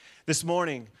This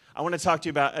morning, I want to talk to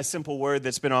you about a simple word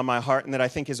that's been on my heart and that I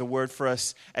think is a word for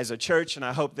us as a church, and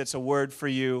I hope that's a word for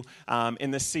you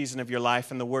in this season of your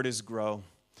life, and the word is grow.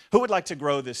 Who would like to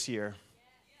grow this year?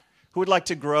 Who would like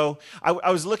to grow?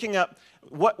 I was looking up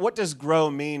what does grow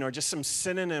mean, or just some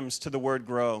synonyms to the word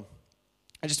grow.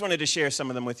 I just wanted to share some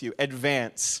of them with you.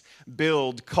 Advance,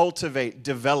 build, cultivate,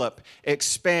 develop,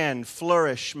 expand,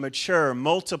 flourish, mature,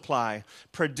 multiply,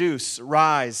 produce,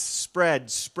 rise,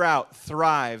 spread, sprout,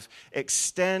 thrive,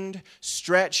 extend,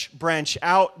 stretch, branch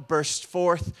out, burst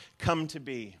forth, come to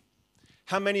be.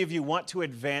 How many of you want to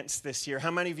advance this year? How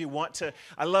many of you want to,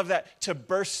 I love that, to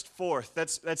burst forth.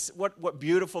 That's what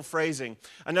beautiful phrasing.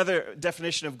 Another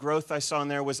definition of growth I saw in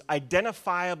there was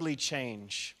identifiably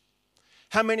change.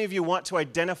 How many of you want to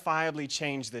identifiably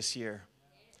change this year?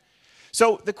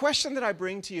 So the question that I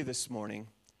bring to you this morning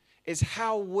is,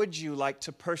 how would you like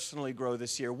to personally grow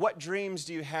this year? What dreams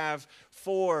do you have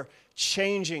for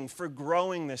changing, for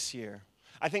growing this year?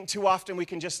 I think too often we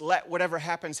can just let whatever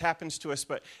happens to us,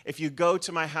 but if you go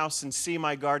to my house and see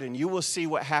my garden, you will see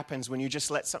what happens when you just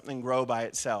let something grow by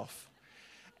itself.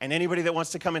 And anybody that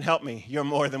wants to come and help me, you're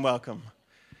more than welcome.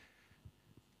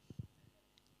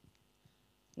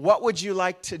 What would you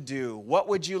like to do? What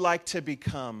would you like to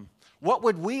become? What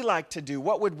would we like to do?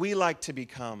 What would we like to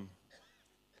become?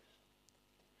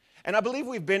 And I believe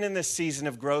we've been in this season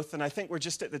of growth, and I think we're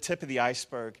just at the tip of the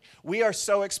iceberg. We are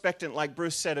so expectant, like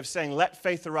Bruce said, of saying, let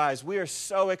faith arise. We are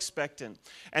so expectant.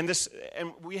 And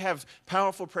we have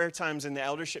powerful prayer times in the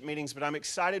eldership meetings, but I'm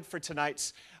excited for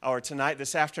tonight,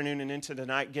 this afternoon and into the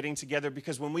night, getting together,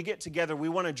 because when we get together, we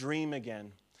want to dream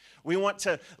again. We want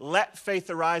to let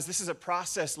faith arise. This is a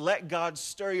process. Let God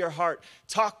stir your heart.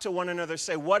 Talk to one another.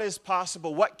 Say, what is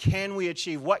possible? What can we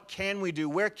achieve? What can we do?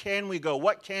 Where can we go?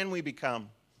 What can we become?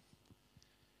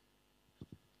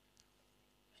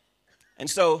 And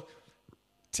so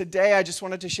today I just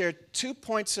wanted to share 2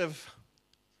 points of,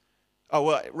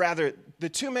 the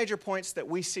 2 major points that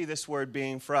we see this word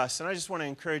being for us. And I just want to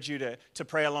encourage you to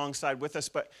pray alongside with us.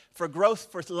 But for growth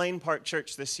for Lane Park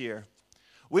Church this year,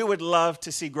 we would love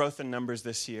to see growth in numbers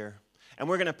this year, and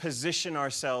we're going to position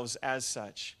ourselves as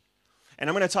such. And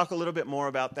I'm going to talk a little bit more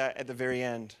about that at the very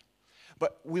end.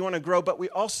 But we want to grow, but we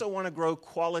also want to grow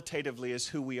qualitatively as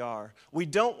who we are. We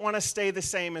don't want to stay the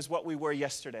same as what we were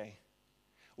yesterday.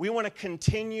 We want to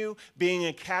continue being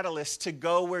a catalyst to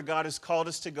go where God has called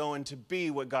us to go and to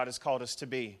be what God has called us to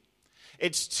be.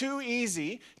 It's too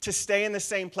easy to stay in the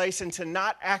same place and to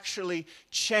not actually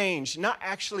change, not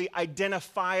actually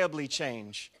identifiably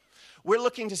change. We're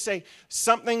looking to say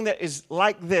something that is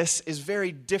like this is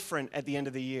very different at the end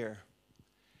of the year.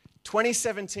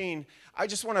 2017, I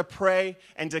just want to pray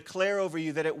and declare over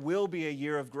you that it will be a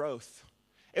year of growth.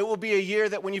 It will be a year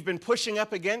that when you've been pushing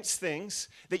up against things,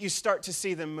 that you start to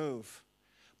see them move.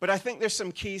 But I think there's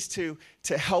some keys to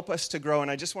help us to grow,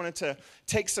 and I just wanted to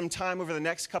take some time over the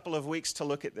next couple of weeks to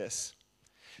look at this.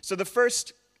 So the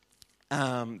first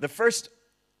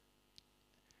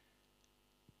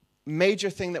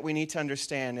major thing that we need to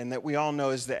understand, and that we all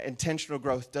know, is that intentional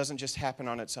growth doesn't just happen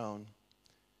on its own.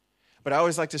 But I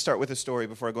always like to start with a story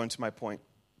before I go into my point.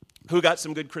 Who got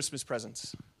some good Christmas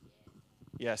presents?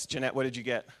 Yes, Jeanette, what did you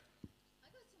get? I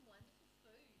got some wonderful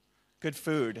food. Good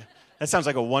food. That sounds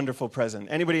like a wonderful present.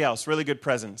 Anybody else? Really good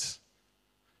presents.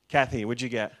 Kathy, what'd you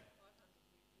get?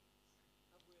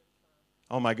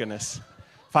 Oh my goodness.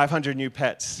 500 new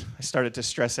pets. I started to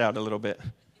stress out a little bit.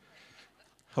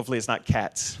 Hopefully it's not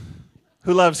cats.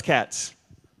 Who loves cats?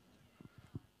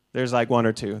 There's like 1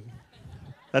 or 2.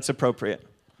 That's appropriate.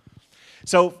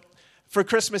 So for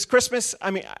Christmas,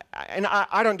 I mean,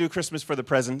 I don't do Christmas for the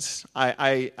presents.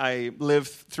 I live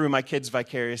through my kids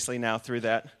vicariously now through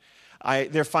that.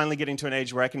 They're finally getting to an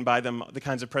age where I can buy them the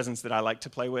kinds of presents that I like to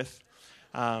play with.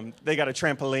 They got a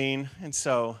trampoline, and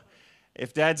so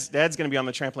if Dad's going to be on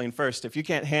the trampoline first, if you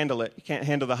can't handle it, you can't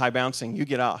handle the high bouncing, you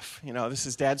get off. You know, this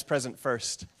is Dad's present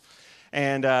first.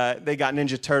 And they got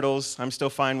Ninja Turtles. I'm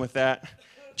still fine with that.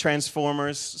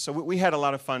 Transformers. So we had a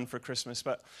lot of fun for Christmas.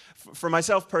 But for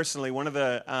myself personally, one of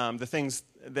the things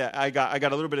that I got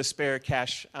a little bit of spare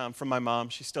cash from my mom.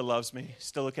 She still loves me,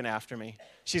 still looking after me.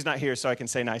 She's not here, so I can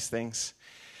say nice things.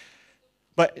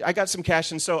 But I got some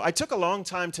cash, and so I took a long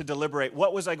time to deliberate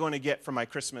what was I going to get for my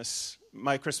Christmas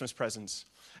presents.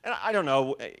 And I don't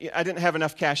know, I didn't have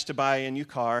enough cash to buy a new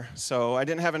car, so I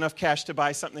didn't have enough cash to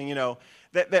buy something,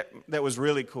 that was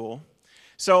really cool.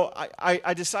 So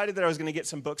I decided that I was going to get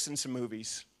some books and some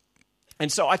movies.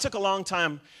 And so I took a long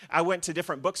time. I went to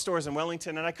different bookstores in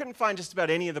Wellington, and I couldn't find just about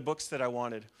any of the books that I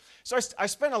wanted. So I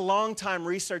spent a long time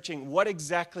researching what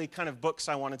exactly kind of books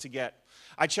I wanted to get.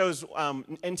 I chose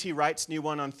N.T. Wright's new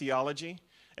one on theology.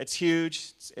 It's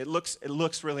huge. It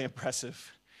looks really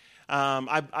impressive.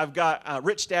 I've got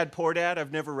Rich Dad, Poor Dad.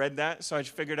 I've never read that, so I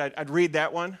figured I'd read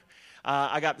that one.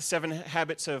 I got The 7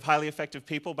 Habits of Highly Effective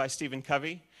People by Stephen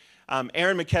Covey.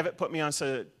 Aaron McKevitt put me on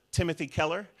to Timothy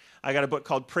Keller. I got a book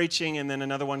called Preaching, and then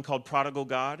another one called Prodigal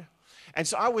God. And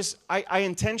so I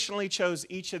intentionally chose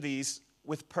each of these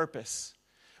with purpose,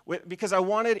 because I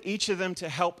wanted each of them to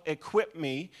help equip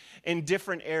me in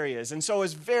different areas. And so I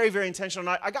was very, very intentional.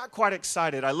 And I got quite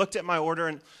excited. I looked at my order,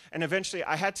 and eventually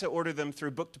I had to order them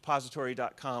through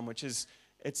bookdepository.com, which is,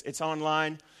 it's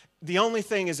online. The only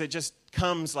thing is it just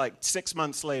comes like 6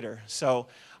 months later. So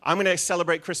I'm going to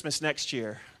celebrate Christmas next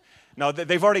year. No,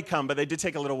 they've already come, but they did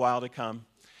take a little while to come.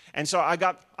 And so I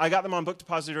got them on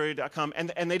bookdepository.com,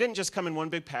 and they didn't just come in one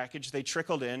big package. They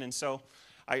trickled in, and so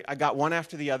I got one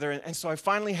after the other, and so I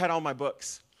finally had all my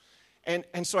books. And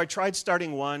so I tried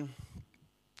starting one.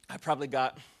 I probably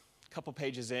got a couple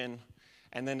pages in,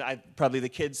 and then the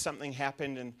kids, something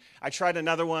happened, and I tried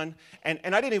another one, and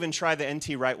I didn't even try the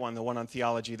N.T. Wright one, the one on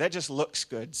theology. That just looks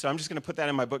good, so I'm just going to put that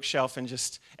in my bookshelf and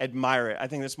just admire it. I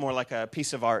think it's more like a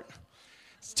piece of art.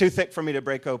 It's too thick for me to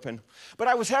break open. But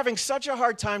I was having such a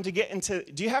hard time to get into,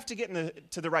 do you have to get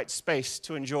into the right space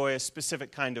to enjoy a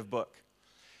specific kind of book?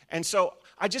 And so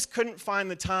I just couldn't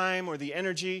find the time or the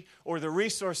energy or the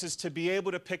resources to be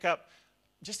able to pick up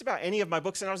just about any of my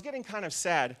books. And I was getting kind of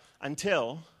sad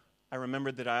until I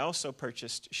remembered that I also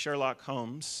purchased Sherlock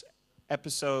Holmes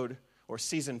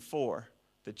season 4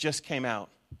 that just came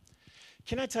out.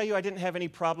 Can I tell you I didn't have any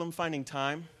problem finding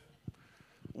time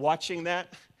watching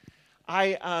that?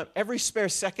 Every spare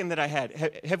second that I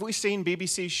had, have we seen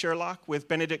BBC's Sherlock with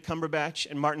Benedict Cumberbatch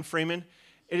and Martin Freeman?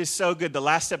 It is so good. The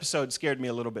last episode scared me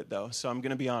a little bit, though, so I'm going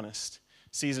to be honest.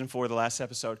 Season 4, the last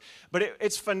episode. But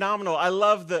it's phenomenal. I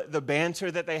love the banter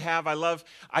that they have.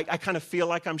 I kind of feel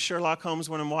like I'm Sherlock Holmes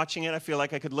when I'm watching it. I feel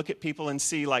like I could look at people and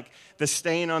see, like, the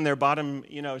stain on their bottom,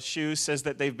 shoes says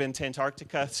that they've been to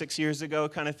Antarctica 6 years ago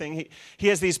kind of thing. He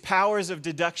has these powers of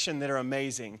deduction that are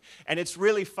amazing, and it's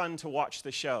really fun to watch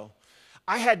the show.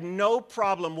 I had no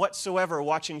problem whatsoever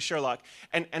watching Sherlock.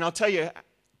 And I'll tell you,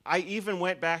 I even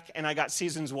went back and I got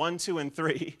seasons 1, 2, and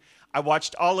 3. I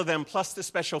watched all of them plus the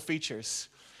special features.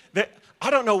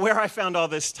 I don't know where I found all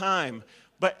this time,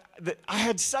 but I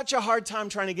had such a hard time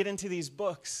trying to get into these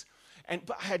books.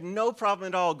 But I had no problem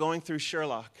at all going through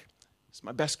Sherlock. It's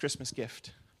my best Christmas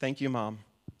gift. Thank you, Mom.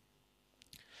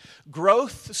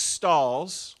 Growth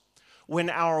stalls when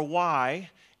our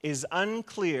why is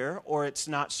unclear or it's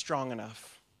not strong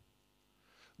enough.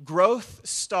 Growth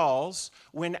stalls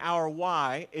when our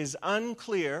why is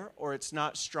unclear or it's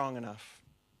not strong enough.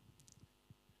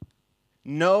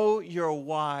 Know your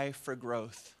why for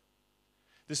growth.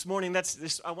 This morning,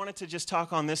 I wanted to just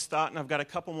talk on this thought, and I've got a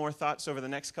couple more thoughts over the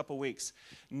next couple weeks.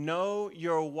 Know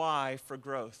your why for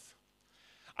growth.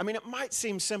 I mean, it might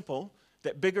seem simple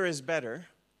that bigger is better,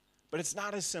 but it's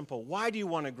not as simple. Why do you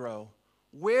want to grow?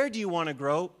 Where do you want to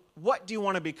grow? What do you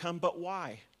want to become? But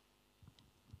why?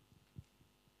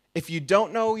 If you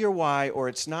don't know your why or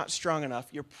it's not strong enough,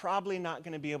 you're probably not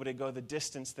going to be able to go the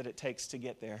distance that it takes to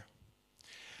get there.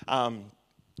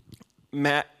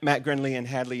 Matt Grinley and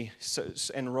Hadley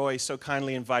and Roy so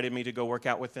kindly invited me to go work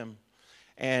out with them.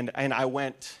 And I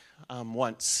went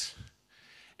once.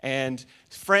 And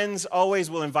friends always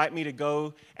will invite me to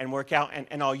go and work out,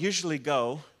 and I'll usually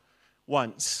go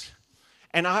once.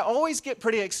 And I always get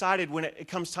pretty excited when it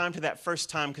comes time to that first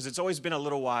time because it's always been a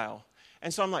little while.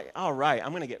 And so I'm like, all right,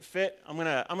 I'm going to get fit. I'm going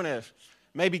to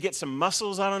maybe get some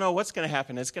muscles. I don't know what's going to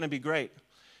happen. It's going to be great.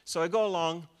 So I go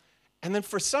along, and then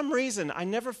for some reason, I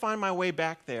never find my way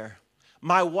back there.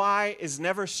 My why is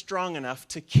never strong enough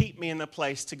to keep me in the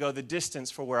place to go the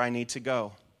distance for where I need to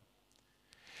go.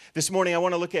 This morning, I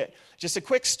want to look at just a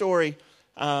quick story.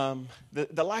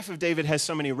 The life of David has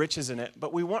so many riches in it,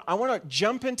 but I want to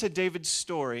jump into David's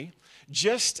story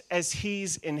just as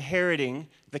he's inheriting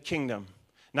the kingdom.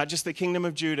 Not just the kingdom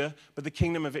of Judah, but the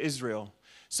kingdom of Israel.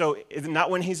 So not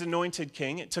when he's anointed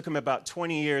king. It took him about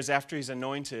 20 years after he's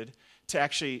anointed to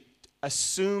actually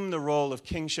assume the role of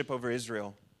kingship over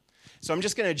Israel. So I'm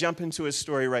just going to jump into his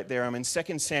story right there. I'm in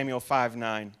 2 Samuel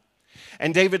 5:9.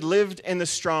 And David lived in the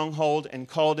stronghold and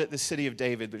called it the city of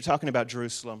David. They're talking about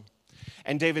Jerusalem.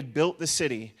 And David built the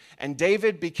city. And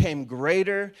David became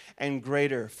greater and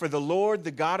greater. For the Lord,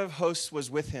 the God of hosts,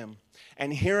 was with him.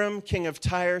 And Hiram, king of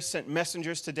Tyre, sent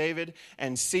messengers to David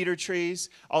and cedar trees,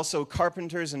 also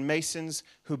carpenters and masons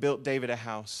who built David a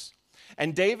house.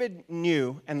 And David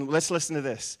knew, and let's listen to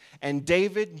this, and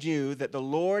David knew that the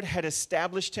Lord had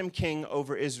established him king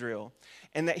over Israel,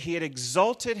 and that he had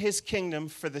exalted his kingdom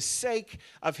for the sake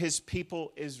of his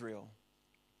people Israel.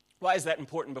 Why is that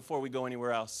important before we go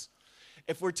anywhere else?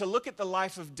 If we're to look at the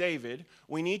life of David,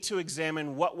 we need to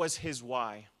examine what was his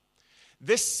why.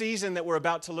 This season that we're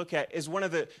about to look at is one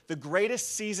of the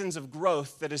greatest seasons of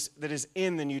growth that is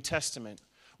in the New Testament.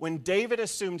 When David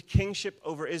assumed kingship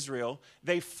over Israel,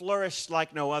 they flourished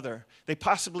like no other. They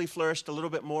possibly flourished a little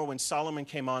bit more when Solomon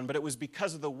came on, but it was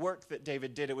because of the work that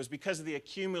David did. It was because of the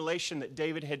accumulation that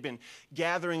David had been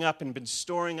gathering up and been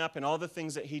storing up and all the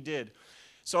things that he did.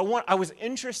 So I was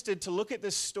interested to look at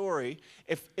this story.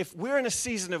 If we're in a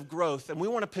season of growth and we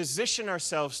want to position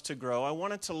ourselves to grow, I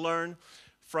wanted to learn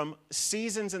from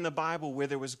seasons in the Bible where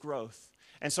there was growth.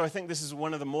 And so I think this is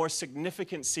one of the more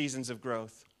significant seasons of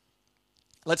growth.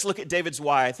 Let's look at David's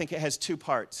why. I think it has two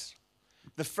parts.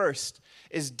 The first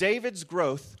is David's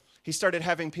growth. He started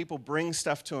having people bring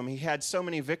stuff to him. He had so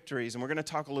many victories, and we're going to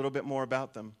talk a little bit more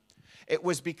about them. It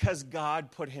was because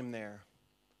God put him there.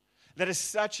 That is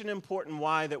such an important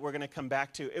why that we're going to come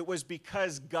back to. It was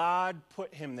because God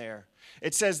put him there.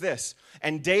 It says this,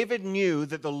 and David knew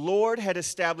that the Lord had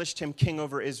established him king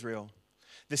over Israel.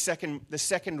 The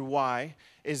second why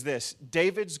is this.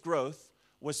 David's growth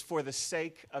was for the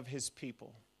sake of his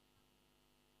people.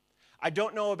 I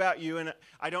don't know about you, and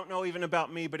I don't know even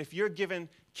about me, but if you're given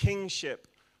kingship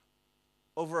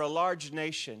over a large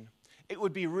nation, it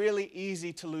would be really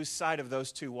easy to lose sight of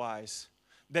those two whys.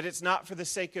 That it's not for the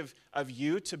sake of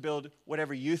you to build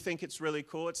whatever you think it's really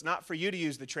cool. It's not for you to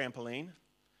use the trampoline.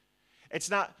 It's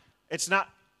not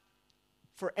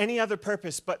for any other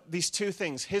purpose but these two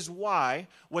things. His why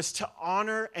was to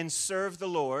honor and serve the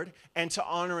Lord and to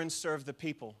honor and serve the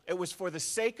people. It was for the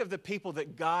sake of the people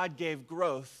that God gave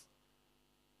growth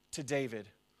to David.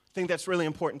 I think that's really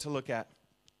important to look at.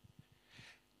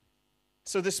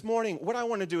 So this morning, what I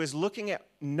want to do is looking at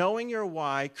knowing your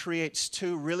why creates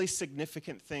two really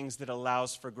significant things that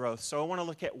allows for growth. So I want to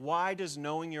look at why does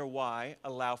knowing your why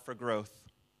allow for growth?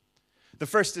 The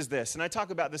first is this, and I talk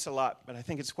about this a lot, but I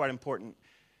think it's quite important,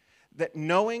 that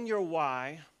knowing your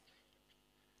why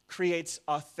creates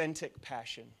authentic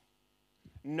passion.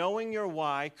 Knowing your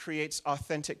why creates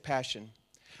authentic passion.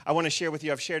 I want to share with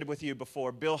you, I've shared it with you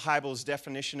before, Bill Hybels'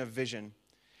 definition of vision.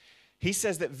 He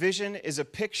says that vision is a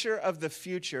picture of the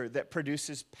future that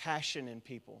produces passion in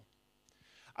people.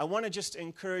 I want to just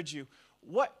encourage you,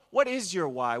 what is your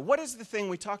why? What is the thing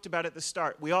we talked about at the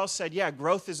start? We all said, yeah,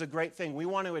 growth is a great thing. We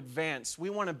want to advance. We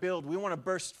want to build. We want to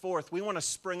burst forth. We want to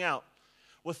spring out.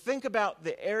 Well, think about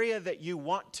the area that you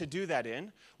want to do that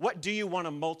in. What do you want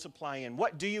to multiply in?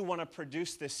 What do you want to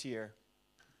produce this year?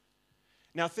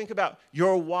 Now think about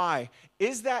your why.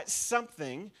 Is that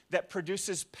something that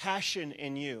produces passion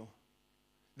in you?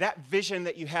 That vision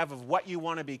that you have of what you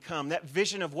want to become, that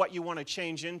vision of what you want to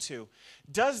change into,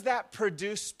 does that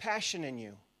produce passion in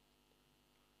you?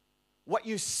 What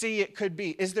you see it could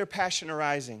be, is there passion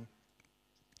arising?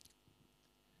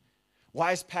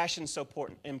 Why is passion so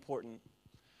important?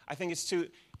 I think it's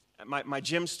my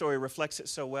gym story reflects it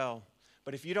so well.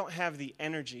 But if you don't have the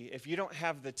energy, if you don't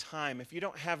have the time, if you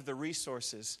don't have the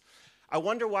resources, I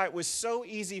wonder why it was so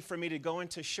easy for me to go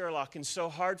into Sherlock and so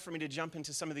hard for me to jump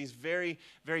into some of these very,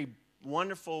 very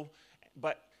wonderful,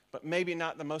 but maybe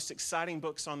not the most exciting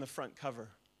books on the front cover.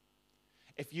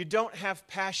 If you don't have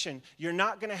passion, you're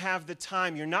not going to have the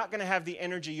time, you're not going to have the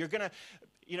energy, you're going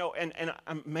to, and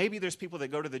maybe there's people that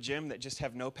go to the gym that just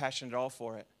have no passion at all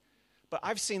for it. But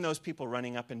I've seen those people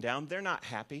running up and down. They're not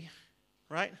happy,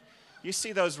 right? You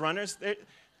see those runners,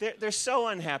 they're so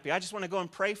unhappy. I just want to go and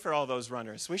pray for all those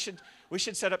runners. We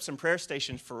should set up some prayer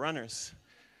stations for runners.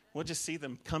 We'll just see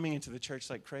them coming into the church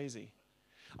like crazy.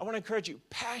 I want to encourage you,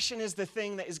 passion is the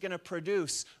thing that is going to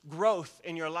produce growth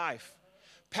in your life.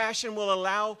 Passion will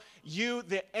allow you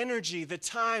the energy, the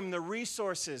time, the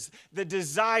resources, the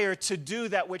desire to do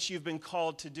that which you've been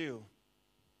called to do.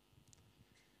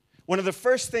 One of the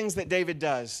first things that David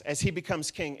does as he becomes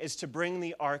king is to bring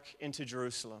the ark into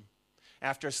Jerusalem.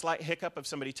 After a slight hiccup of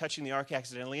somebody touching the ark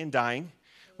accidentally and dying,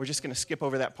 we're just going to skip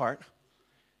over that part.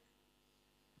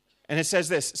 And it says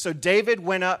this, so David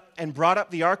went up and brought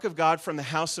up the ark of God from the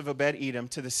house of Obed-Edom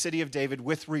to the city of David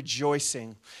with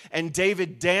rejoicing. And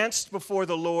David danced before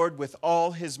the Lord with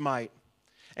all his might.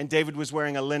 And David was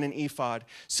wearing a linen ephod.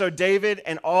 So David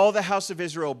and all the house of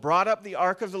Israel brought up the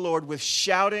ark of the Lord with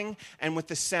shouting and with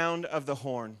the sound of the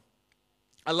horn.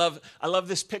 I love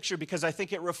this picture because I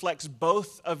think it reflects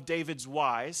both of David's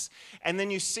whys. And then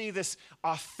you see this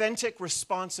authentic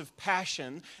responsive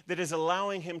passion that is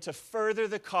allowing him to further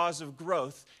the cause of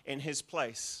growth in his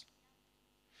place.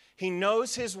 He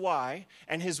knows his why,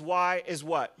 and his why is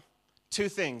what? Two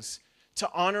things. To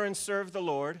honor and serve the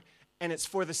Lord, and it's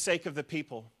for the sake of the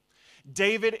people.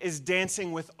 David is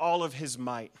dancing with all of his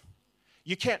might.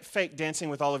 You can't fake dancing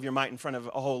with all of your might in front of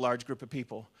a whole large group of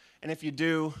people. And if you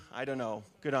do, I don't know,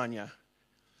 good on you.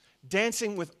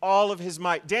 Dancing with all of his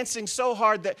might, dancing so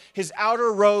hard that his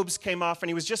outer robes came off and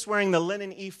he was just wearing the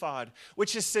linen ephod,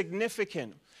 which is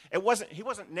significant. He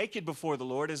wasn't naked before the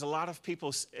Lord, as a lot of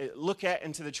people look at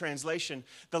into the translation.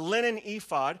 The linen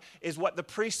ephod is what the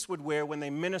priests would wear when they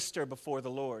minister before the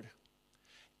Lord.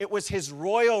 It was his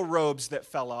royal robes that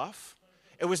fell off.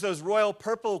 It was those royal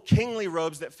purple kingly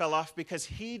robes that fell off because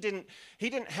he didn't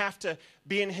have to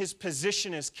be in his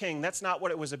position as king. That's not what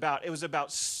it was about. It was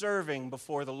about serving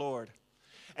before the Lord.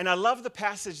 And I love the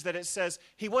passage that it says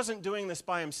he wasn't doing this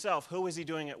by himself. Who was he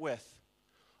doing it with?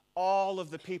 All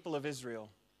of the people of Israel.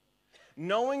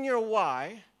 Knowing your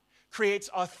why creates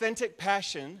authentic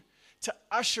passion to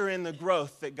usher in the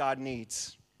growth that God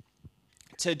needs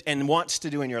and wants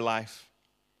to do in your life.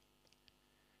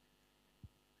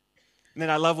 And then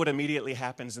I love what immediately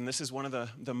happens, and this is one of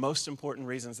the most important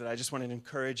reasons that I just want to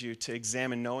encourage you to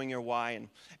examine knowing your why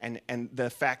and the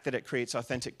fact that it creates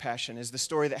authentic passion is the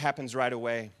story that happens right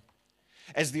away.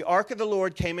 As the ark of the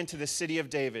Lord came into the city of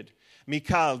David,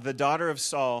 Michal, the daughter of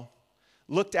Saul,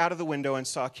 looked out of the window and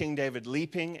saw King David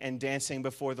leaping and dancing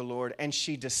before the Lord, and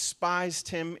she despised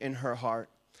him in her heart.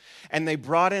 And they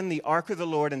brought in the ark of the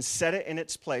Lord and set it in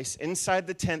its place inside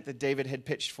the tent that David had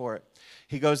pitched for it.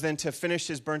 He goes then to finish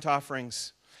his burnt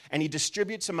offerings, and he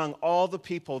distributes among all the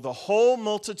people, the whole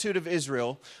multitude of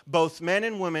Israel, both men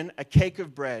and women, a cake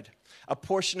of bread, a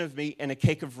portion of meat, and a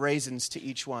cake of raisins to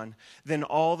each one. Then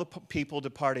all the people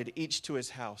departed, each to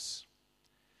his house.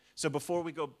 So before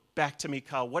we go back to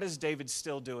Michal, what is David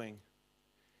still doing?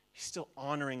 He's still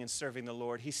honoring and serving the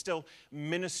Lord. He's still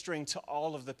ministering to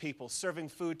all of the people, serving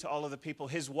food to all of the people.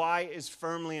 His why is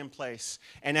firmly in place,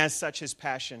 and as such, his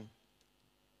passion.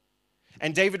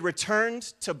 And David returned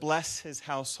to bless his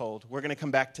household. We're going to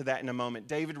come back to that in a moment.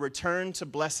 David returned to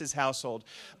bless his household.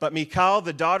 But Michal,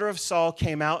 the daughter of Saul,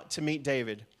 came out to meet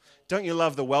David. Don't you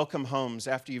love the welcome homes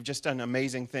after you've just done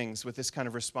amazing things with this kind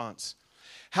of response?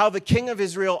 How the king of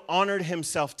Israel honored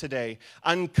himself today,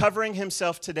 uncovering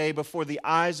himself today before the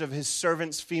eyes of his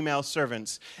servants, female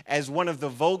servants, as one of the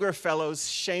vulgar fellows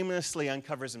shamelessly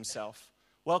uncovers himself.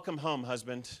 Welcome home,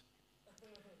 husband.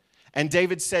 And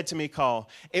David said to Michal,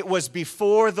 it was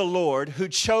before the Lord who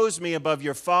chose me above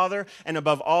your father and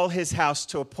above all his house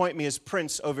to appoint me as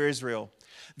prince over Israel,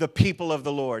 the people of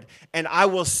the Lord. And I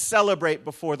will celebrate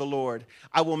before the Lord.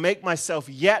 I will make myself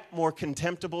yet more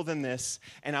contemptible than this,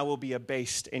 and I will be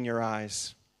abased in your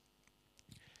eyes.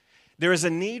 There is a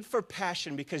need for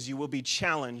passion because you will be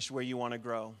challenged where you want to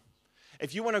grow.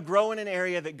 If you want to grow in an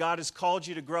area that God has called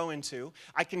you to grow into,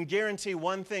 I can guarantee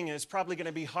one thing, and it's probably going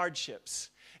to be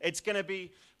hardships. It's going to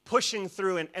be pushing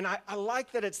through. And I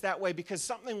like that it's that way because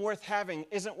something worth having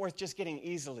isn't worth just getting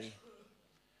easily.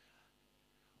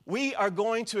 We are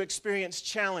going to experience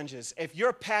challenges. If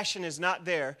your passion is not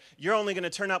there, you're only going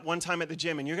to turn up one time at the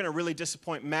gym and you're going to really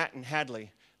disappoint Matt and Hadley.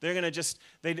 They're going to just,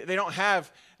 they don't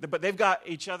have, but they've got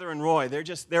each other and Roy.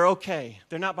 They're okay.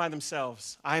 They're not by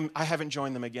themselves. I haven't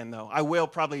joined them again, though. I will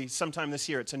probably sometime this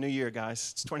year. It's a new year,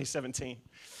 guys. It's 2017.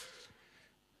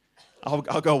 I'll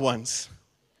go once.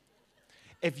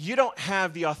 If you don't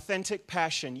have the authentic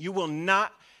passion, you will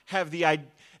not have the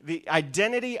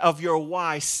identity of your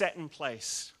why set in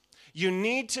place. You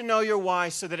need to know your why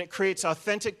so that it creates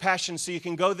authentic passion so you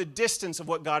can go the distance of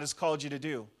what God has called you to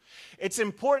do. It's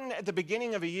important at the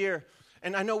beginning of a year,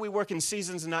 and I know we work in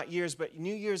seasons and not years, but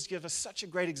New Year's gives us such a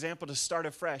great example to start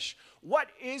afresh. What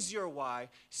is your why?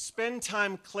 Spend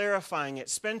time clarifying it.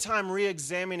 Spend time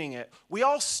re-examining it. We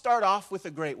all start off with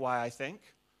a great why, I think.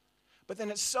 But then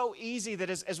it's so easy that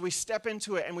as we step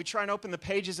into it and we try and open the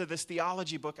pages of this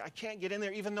theology book, I can't get in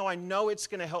there even though I know it's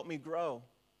going to help me grow.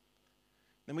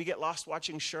 Then we get lost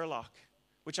watching Sherlock,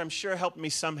 which I'm sure helped me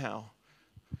somehow.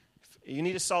 If you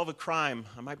need to solve a crime,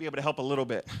 I might be able to help a little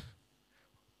bit.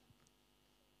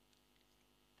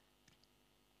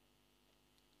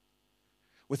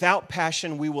 Without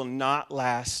passion, we will not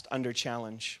last under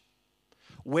challenge.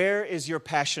 Where is your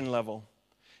passion level?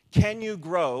 Can you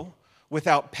grow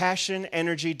without passion,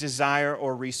 energy, desire,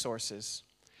 or resources?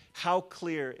 How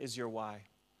clear is your why?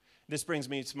 This brings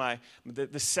me to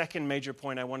the second major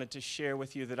point I wanted to share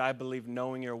with you that I believe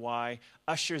knowing your why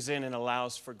ushers in and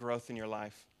allows for growth in your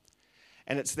life.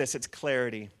 And it's this, it's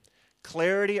clarity.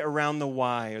 Clarity around the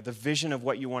why or the vision of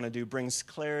what you want to do brings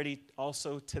clarity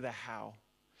also to the how.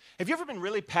 Have you ever been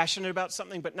really passionate about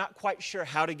something but not quite sure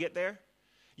how to get there?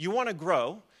 You want to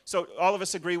grow. So all of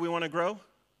us agree we want to grow?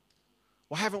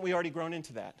 Well, haven't we already grown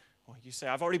into that? Well, you say,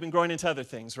 I've already been growing into other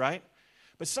things, right?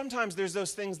 But sometimes there's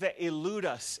those things that elude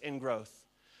us in growth.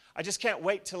 I just can't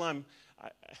wait till I'm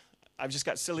I've just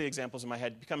got silly examples in my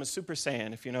head. Become a Super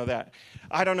Saiyan, if you know that.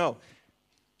 I don't know.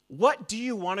 What do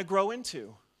you want to grow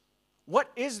into? What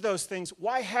is those things?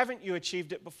 Why haven't you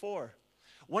achieved it before?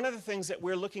 One of the things that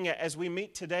we're looking at as we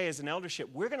meet today as an eldership,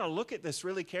 we're going to look at this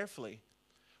really carefully.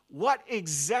 What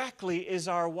exactly is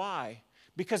our why?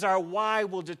 Because our why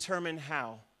will determine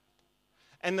how.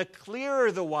 And the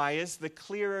clearer the why is, the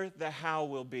clearer the how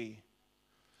will be.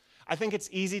 I think it's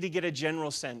easy to get a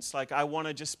general sense, like I want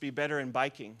to just be better in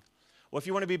biking. Well, if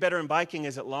you want to be better in biking,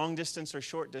 is it long distance or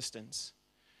short distance?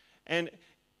 And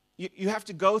you have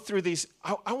to go through these.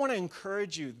 I want to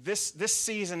encourage you this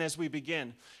season as we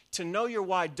begin to know your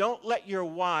why. Don't let your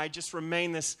why just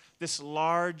remain this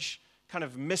large kind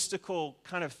of mystical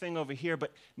kind of thing over here,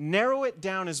 but narrow it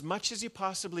down as much as you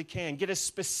possibly can. Get as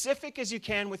specific as you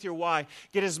can with your why.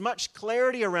 Get as much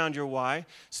clarity around your why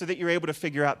so that you're able to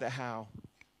figure out the how.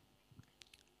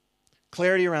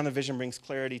 Clarity around the vision brings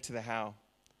clarity to the how.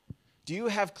 Do you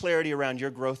have clarity around your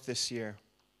growth this year?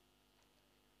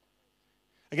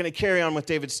 I'm going to carry on with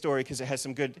David's story because it has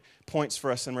some good points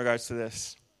for us in regards to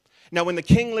this. Now, when the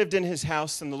king lived in his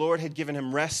house and the Lord had given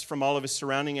him rest from all of his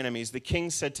surrounding enemies, the king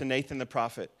said to Nathan the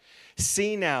prophet,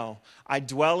 "See now, I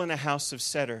dwell in a house of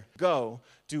cedar. Go,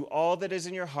 do all that is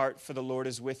in your heart, for the Lord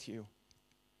is with you."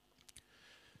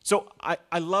 So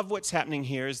I love what's happening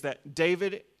here is that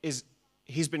David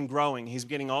he's been growing. He's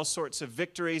getting all sorts of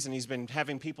victories, and he's been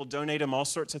having people donate him all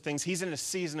sorts of things. He's in a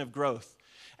season of growth.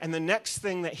 And the next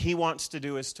thing that he wants to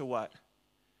do is to what?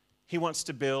 He wants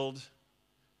to build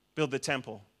the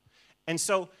temple. And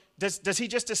so does he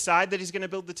just decide that he's going to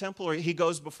build the temple, or he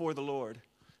goes before the Lord?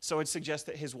 So it suggests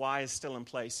that his why is still in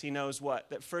place. He knows what?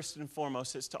 That first and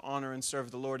foremost is to honor and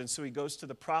serve the Lord. And so he goes to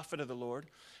the prophet of the Lord,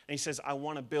 and he says, "I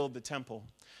want to build the temple."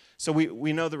 So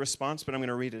we know the response, but I'm going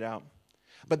to read it out.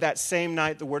 "But that same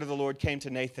night the word of the Lord came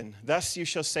to Nathan. Thus you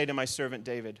shall say to my servant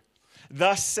David,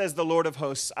 Thus says the Lord of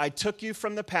hosts, I took you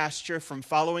from the pasture, from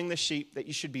following the sheep, that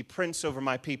you should be prince over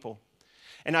my people.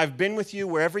 And I've been with you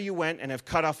wherever you went, and have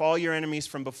cut off all your enemies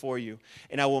from before you.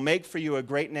 And I will make for you a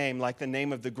great name, like the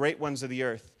name of the great ones of the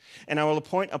earth. And I will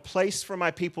appoint a place for my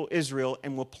people Israel,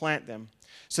 and will plant them,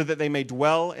 so that they may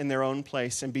dwell in their own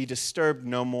place, and be disturbed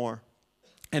no more.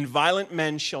 And violent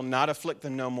men shall not afflict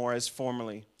them no more as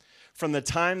formerly. From the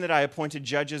time that I appointed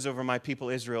judges over my people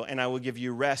Israel, and I will give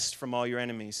you rest from all your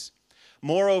enemies.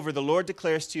 Moreover, the Lord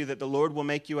declares to you that the Lord will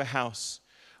make you a house.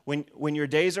 When your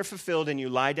days are fulfilled and you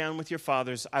lie down with your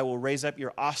fathers, I will raise up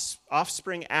your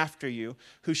offspring after you,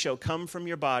 who shall come from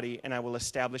your body, and I will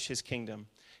establish his kingdom.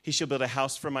 He shall build a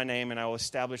house for my name, and I will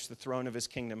establish the throne of his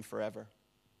kingdom forever."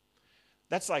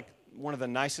 That's like one of the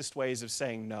nicest ways of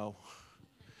saying no.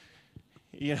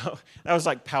 You know, that was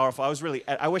like powerful.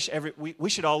 I wish we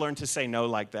should all learn to say no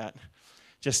like that.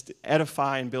 Just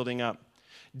edify and building up.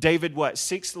 David what?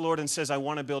 Seeks the Lord and says, I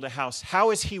want to build a house.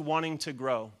 How is he wanting to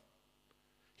grow?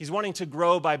 He's wanting to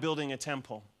grow by building a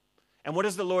temple. And what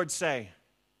does the Lord say?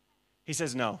 He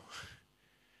says, no.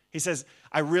 He says,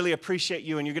 I really appreciate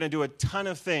you, and you're going to do a ton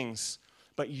of things,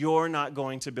 but you're not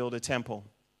going to build a temple.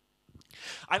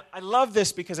 I love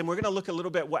this because, and we're going to look a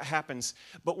little bit what happens,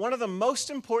 but one of the most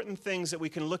important things that we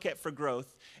can look at for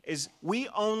growth is we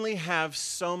only have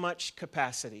so much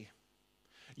capacity.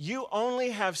 You only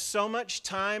have so much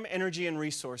time, energy, and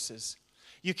resources.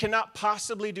 You cannot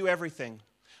possibly do everything.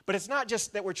 But it's not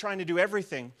just that we're trying to do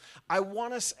everything. I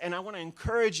want to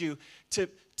encourage you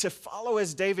to follow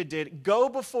as David did. Go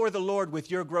before the Lord with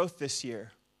your growth this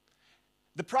year.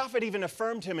 The prophet even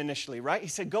affirmed him initially, right? He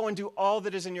said, go and do all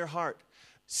that is in your heart.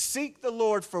 Seek the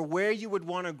Lord for where you would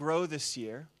want to grow this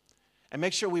year, and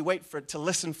make sure we wait to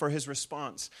listen for his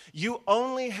response. You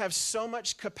only have so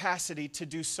much capacity to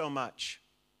do so much.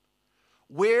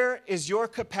 Where is your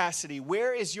capacity?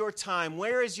 Where is your time?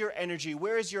 Where is your energy?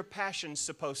 Where is your passion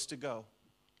supposed to go?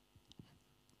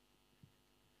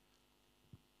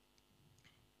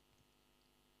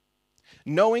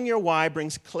 Knowing your why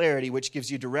brings clarity, which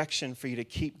gives you direction for you to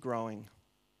keep growing.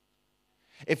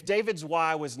 If David's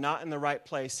why was not in the right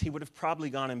place, he would have probably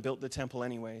gone and built the temple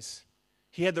anyways.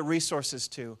 He had the resources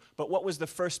to. But what was the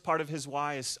first part of his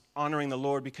why is honoring the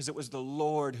Lord, because it was the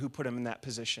Lord who put him in that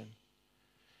position.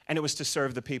 And it was to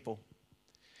serve the people.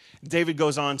 David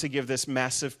goes on to give this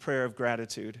massive prayer of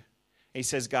gratitude. He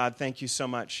says, God, thank you so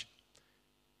much.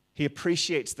 He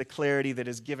appreciates the clarity that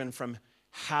is given from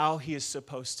how he is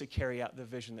supposed to carry out the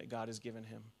vision that God has given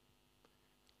him.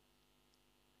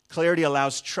 Clarity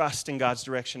allows trust in God's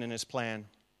direction and his plan.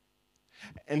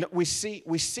 And we see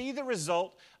the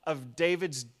result of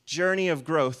David's journey of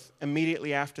growth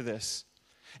immediately after this.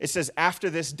 It says, after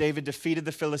this, David defeated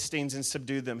the Philistines and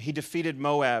subdued them. He defeated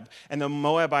Moab, and the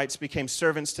Moabites became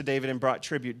servants to David and brought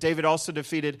tribute. David also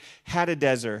defeated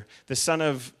Hadadezer, the son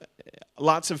of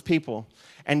lots of people.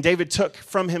 And David took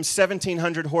from him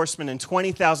 1,700 horsemen and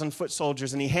 20,000 foot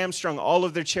soldiers, and he hamstrung all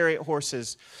of their chariot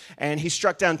horses. And he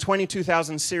struck down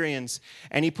 22,000 Syrians,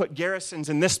 and he put garrisons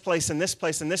in this place and this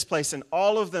place and this place, and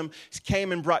all of them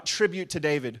came and brought tribute to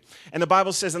David. And the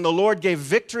Bible says, and the Lord gave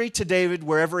victory to David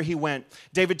wherever he went.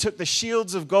 David took the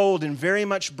shields of gold and very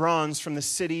much bronze from the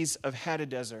cities of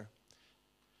Hadadezer.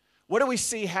 What do we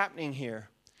see happening here?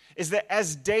 Is that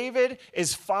as David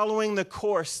is following the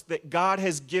course that God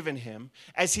has given him,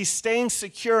 as he's staying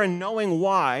secure and knowing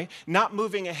why, not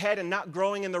moving ahead and not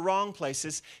growing in the wrong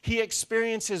places, he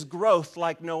experiences growth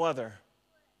like no other.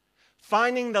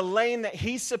 Finding the lane that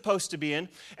he's supposed to be in,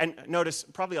 and notice,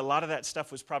 probably a lot of that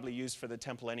stuff was probably used for the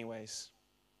temple anyways.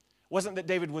 It wasn't that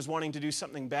David was wanting to do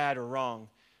something bad or wrong.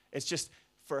 It's just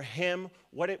for him,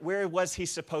 where was he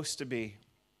supposed to be?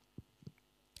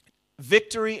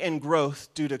 Victory and growth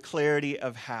due to clarity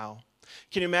of how.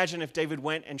 Can you imagine if David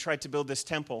went and tried to build this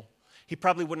temple? He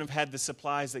probably wouldn't have had the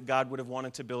supplies that God would have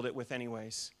wanted to build it with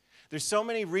anyways. There's so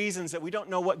many reasons that we don't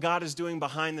know what God is doing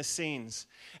behind the scenes.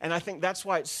 And I think that's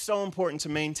why it's so important to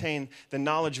maintain the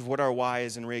knowledge of what our why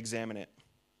is and re-examine it.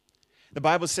 The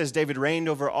Bible says David reigned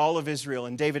over all of Israel,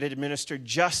 and David administered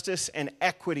justice and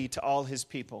equity to all his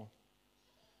people.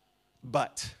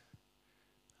 But,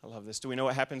 I love this. Do we know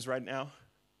what happens right now?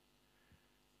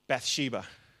 Bathsheba.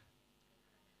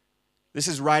 This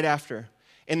is right after.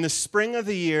 In the spring of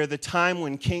the year, the time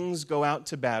when kings go out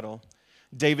to battle,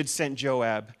 David sent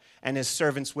Joab and his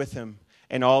servants with him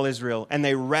and all Israel, and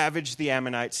they ravaged the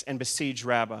Ammonites and besieged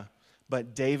Rabbah.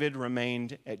 But David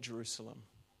remained at Jerusalem.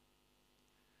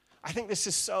 I think this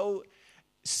is so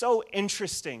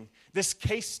interesting. This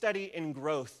case study in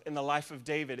growth in the life of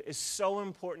David is so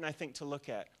important, I think, to look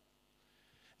at.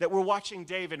 That we're watching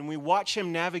David and we watch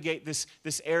him navigate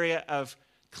this area of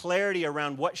clarity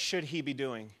around what should he be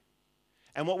doing.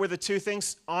 And what were the two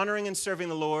things? Honoring and serving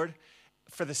the Lord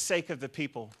for the sake of the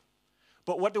people.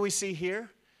 But what do we see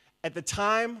here? At the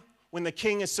time when the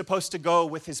king is supposed to go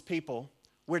with his people,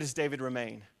 where does David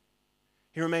remain?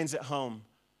 He remains at home.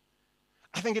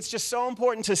 I think it's just so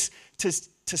important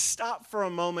to stop for a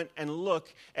moment and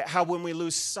look at how when we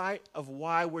lose sight of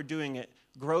why we're doing it,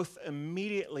 growth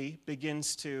immediately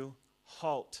begins to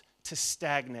halt, to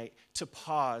stagnate, to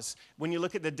pause. When you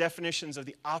look at the definitions of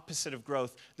the opposite of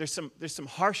growth, there's some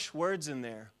harsh words in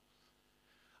there.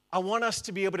 I want us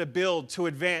to be able to build, to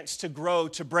advance, to grow,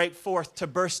 to break forth, to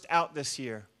burst out this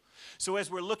year. So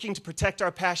as we're looking to protect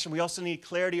our passion, we also need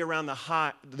clarity around the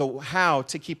how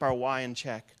to keep our why in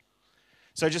check.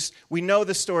 So we know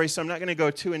the story, so I'm not going to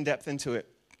go too in depth into it.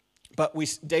 But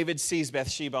David sees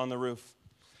Bathsheba on the roof.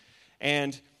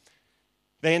 And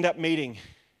they end up meeting,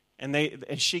 and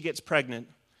she gets pregnant.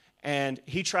 And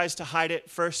he tries to hide it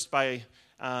first by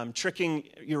tricking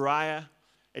Uriah.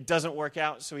 It doesn't work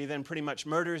out, so he then pretty much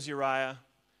murders Uriah,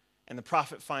 and the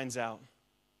prophet finds out.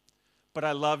 But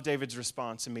I love David's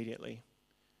response immediately.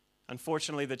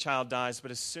 Unfortunately, the child dies, but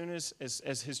as soon as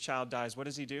his child dies, what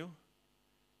does he do?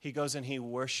 He goes and he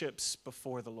worships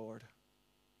before the Lord.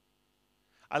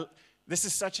 This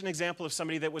is such an example of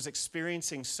somebody that was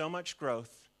experiencing so much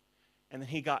growth, and then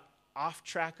he got off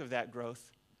track of that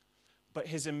growth. But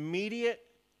his immediate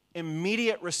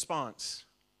response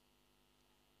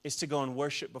is to go and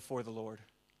worship before the Lord.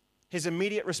 His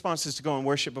immediate response is to go and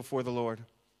worship before the Lord.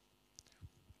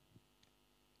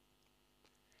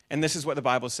 And this is what the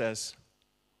Bible says.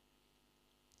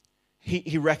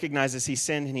 He recognizes he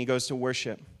sinned and he goes to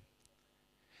worship.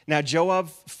 Now Joab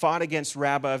fought against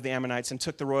Rabbah of the Ammonites and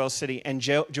took the royal city, and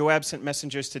Joab sent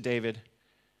messengers to David.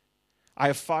 I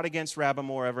have fought against Rabbah,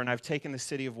 moreover, and I've taken the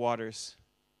city of waters.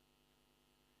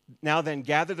 Now then,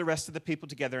 gather the rest of the people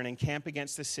together and encamp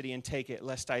against the city and take it,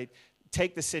 lest I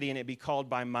take the city and it be called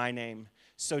by my name.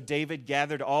 So David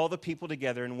gathered all the people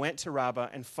together and went to Rabbah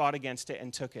and fought against it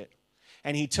and took it.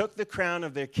 And he took the crown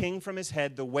of their king from his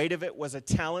head. The weight of it was a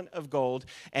talent of gold,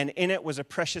 and in it was a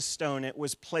precious stone. It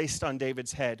was placed on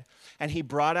David's head. And he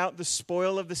brought out the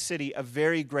spoil of the city, a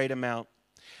very great amount.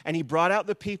 And he brought out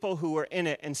the people who were in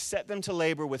it and set them to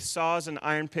labor with saws and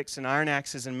iron picks and iron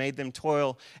axes and made them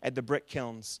toil at the brick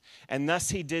kilns. And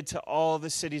thus he did to all the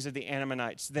cities of the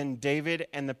Ammonites. Then David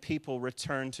and the people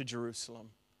returned to Jerusalem.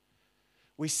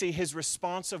 We see his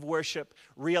response of worship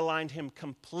realigned him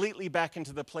completely back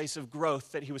into the place of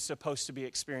growth that he was supposed to be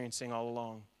experiencing all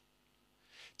along.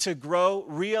 To grow,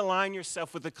 realign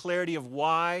yourself with the clarity of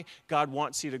why God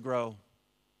wants you to grow.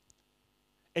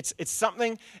 It's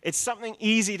something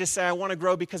easy to say, I want to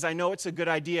grow because I know it's a good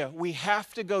idea. We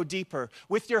have to go deeper.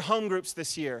 With your home groups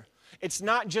this year, it's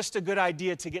not just a good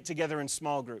idea to get together in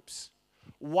small groups.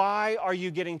 Why are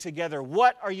you getting together?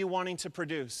 What are you wanting to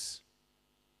produce?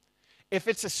 If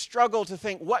it's a struggle to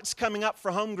think what's coming up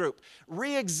for home group,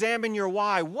 re-examine your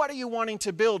why. What are you wanting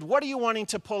to build? What are you wanting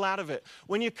to pull out of it?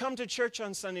 When you come to church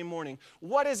on Sunday morning,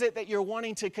 what is it that you're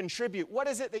wanting to contribute? What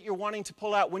is it that you're wanting to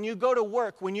pull out? When you go to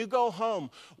work, when you go home,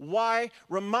 why?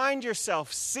 Remind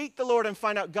yourself, seek the Lord and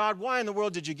find out, God, why in the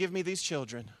world did you give me these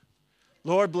children?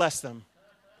 Lord, bless them.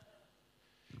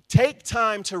 Take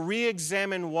time to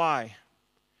re-examine why.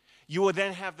 You will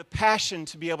then have the passion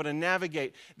to be able to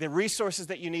navigate the resources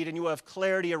that you need, and you will have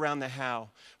clarity around the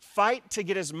how. Fight to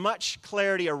get as much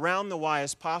clarity around the why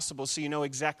as possible so you know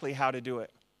exactly how to do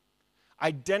it.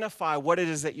 Identify what it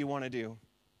is that you want to do.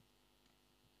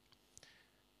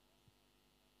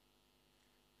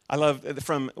 I love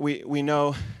we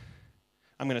know,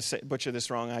 I'm going to butcher this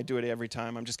wrong. I do it every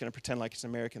time. I'm just going to pretend like it's an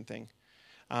American thing.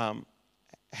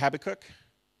 Habakkuk?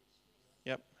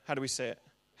 Yep. How do we say it?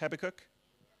 Habakkuk?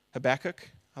 Habakkuk?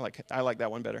 I like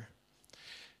that one better.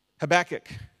 Habakkuk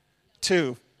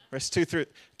 2, verse 2 through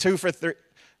 3.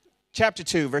 Chapter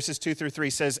 2, verses 2 through 3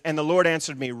 says, "And the Lord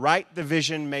answered me, write the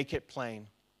vision, make it plain."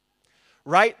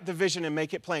 Write the vision and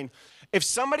make it plain. If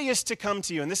somebody is to come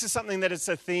to you, and this is something that it's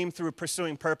a theme through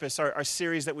Pursuing Purpose, our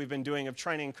series that we've been doing of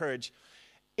trying to encourage,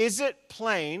 is it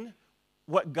plain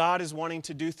what God is wanting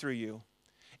to do through you?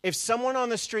 If someone on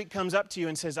the street comes up to you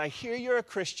and says, I hear you're a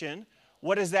Christian,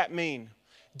 what does that mean?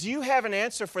 Do you have an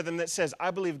answer for them that says, I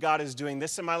believe God is doing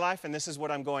this in my life, and this is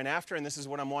what I'm going after, and this is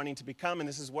what I'm wanting to become, and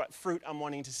this is what fruit I'm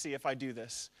wanting to see if I do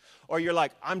this? Or you're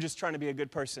like, I'm just trying to be a good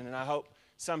person, and I hope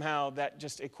somehow that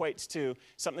just equates to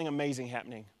something amazing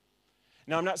happening.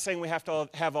 Now, I'm not saying we have to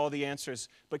have all the answers,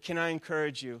 but can I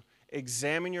encourage you,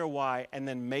 examine your why, and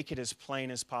then make it as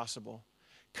plain as possible.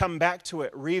 Come back to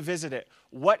it, revisit it.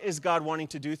 What is God wanting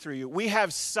to do through you? We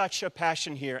have such a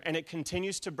passion here, and it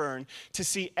continues to burn, to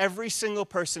see every single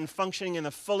person functioning in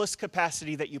the fullest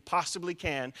capacity that you possibly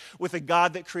can with a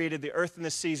God that created the earth and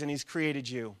the seas, and He's created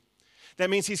you. That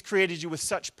means He's created you with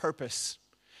such purpose.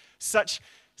 Such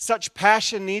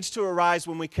passion needs to arise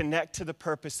when we connect to the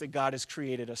purpose that God has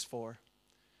created us for.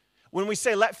 When we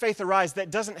say, let faith arise,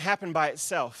 that doesn't happen by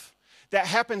itself. That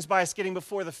happens by us getting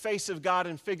before the face of God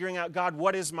and figuring out, God,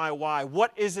 what is my why?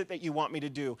 What is it that you want me to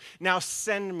do? Now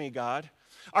send me, God.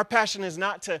 Our passion is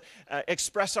not to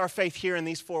express our faith here in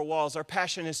these four walls. Our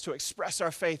passion is to express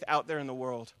our faith out there in the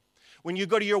world. When you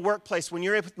go to your workplace, when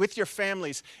you're with your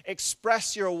families,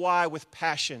 express your why with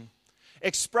passion.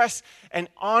 Express and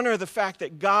honor the fact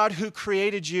that God who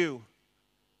created you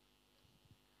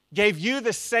gave you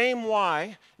the same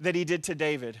why that He did to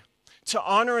David. To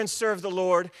honor and serve the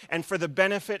Lord and for the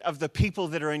benefit of the people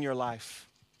that are in your life.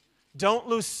 Don't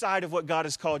lose sight of what God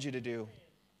has called you to do.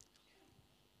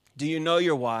 Do you know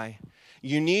your why?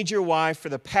 You need your why for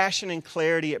the passion and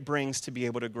clarity it brings to be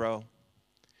able to grow.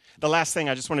 The last thing,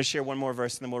 I just want to share one more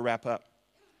verse and then we'll wrap up.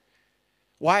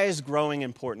 Why is growing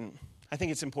important? I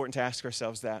think it's important to ask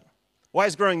ourselves that. Why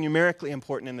is growing numerically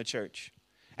important in the church?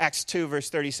 Acts 2, verse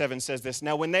 37 says this,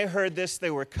 "Now when they heard this,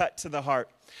 they were cut to the heart.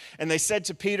 And they said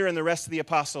to Peter and the rest of the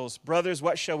apostles, 'Brothers,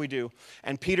 what shall we do?'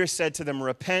 And Peter said to them,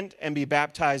 'Repent and be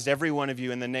baptized, every one of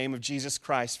you, in the name of Jesus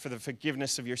Christ for the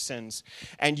forgiveness of your sins.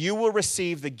 And you will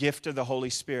receive the gift of the Holy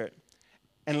Spirit.'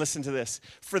 And listen to this.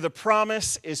 'For the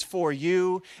promise is for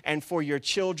you and for your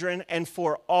children and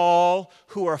for all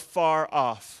who are far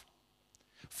off.'"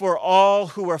 For all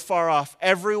who are far off,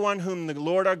 everyone whom the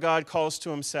Lord our God calls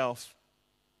to Himself.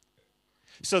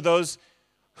 So those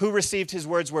who received His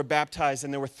words were baptized,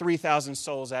 and there were 3,000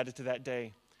 souls added to that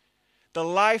day. The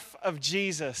life of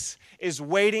Jesus is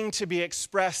waiting to be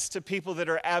expressed to people that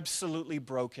are absolutely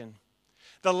broken.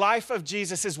 The life of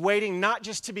Jesus is waiting not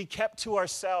just to be kept to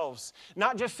ourselves,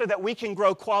 not just so that we can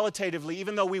grow qualitatively,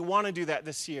 even though we want to do that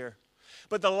this year.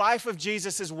 But the life of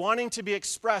Jesus is wanting to be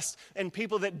expressed in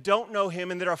people that don't know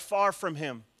Him and that are far from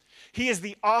Him. He is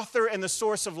the author and the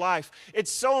source of life.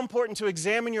 It's so important to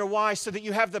examine your why so that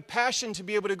you have the passion to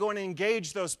be able to go and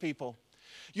engage those people.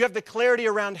 You have the clarity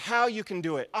around how you can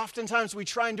do it. Oftentimes we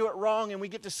try and do it wrong and we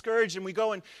get discouraged and we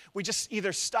go and we just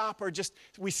either stop or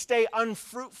we stay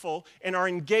unfruitful in our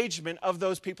engagement of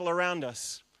those people around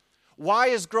us. Why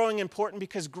is growing important?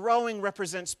 Because growing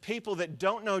represents people that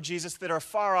don't know Jesus, that are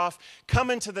far off, come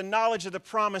into the knowledge of the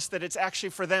promise that it's actually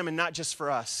for them and not just for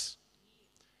us.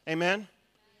 Amen?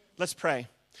 Let's pray.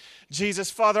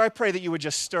 Jesus, Father, I pray that you would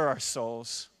just stir our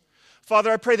souls. Father,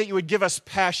 I pray that you would give us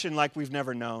passion like we've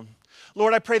never known.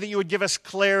 Lord, I pray that you would give us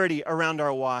clarity around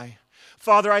our why.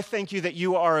 Father, I thank you that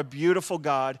you are a beautiful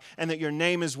God and that your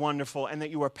name is wonderful and that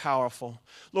you are powerful.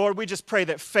 Lord, we just pray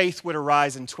that faith would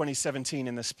arise in 2017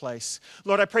 in this place.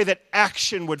 Lord, I pray that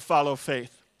action would follow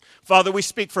faith. Father, we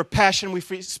speak for passion, we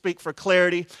speak for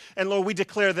clarity, and Lord, we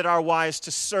declare that our why is to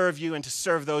serve you and to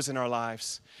serve those in our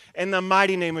lives. In the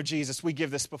mighty name of Jesus, we give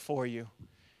this before you.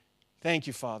 Thank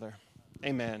you, Father.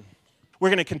 Amen. We're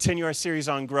going to continue our series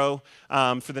on Grow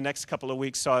for the next couple of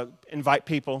weeks, so I invite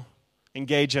people,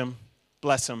 engage them,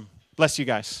 bless them. Bless you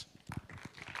guys.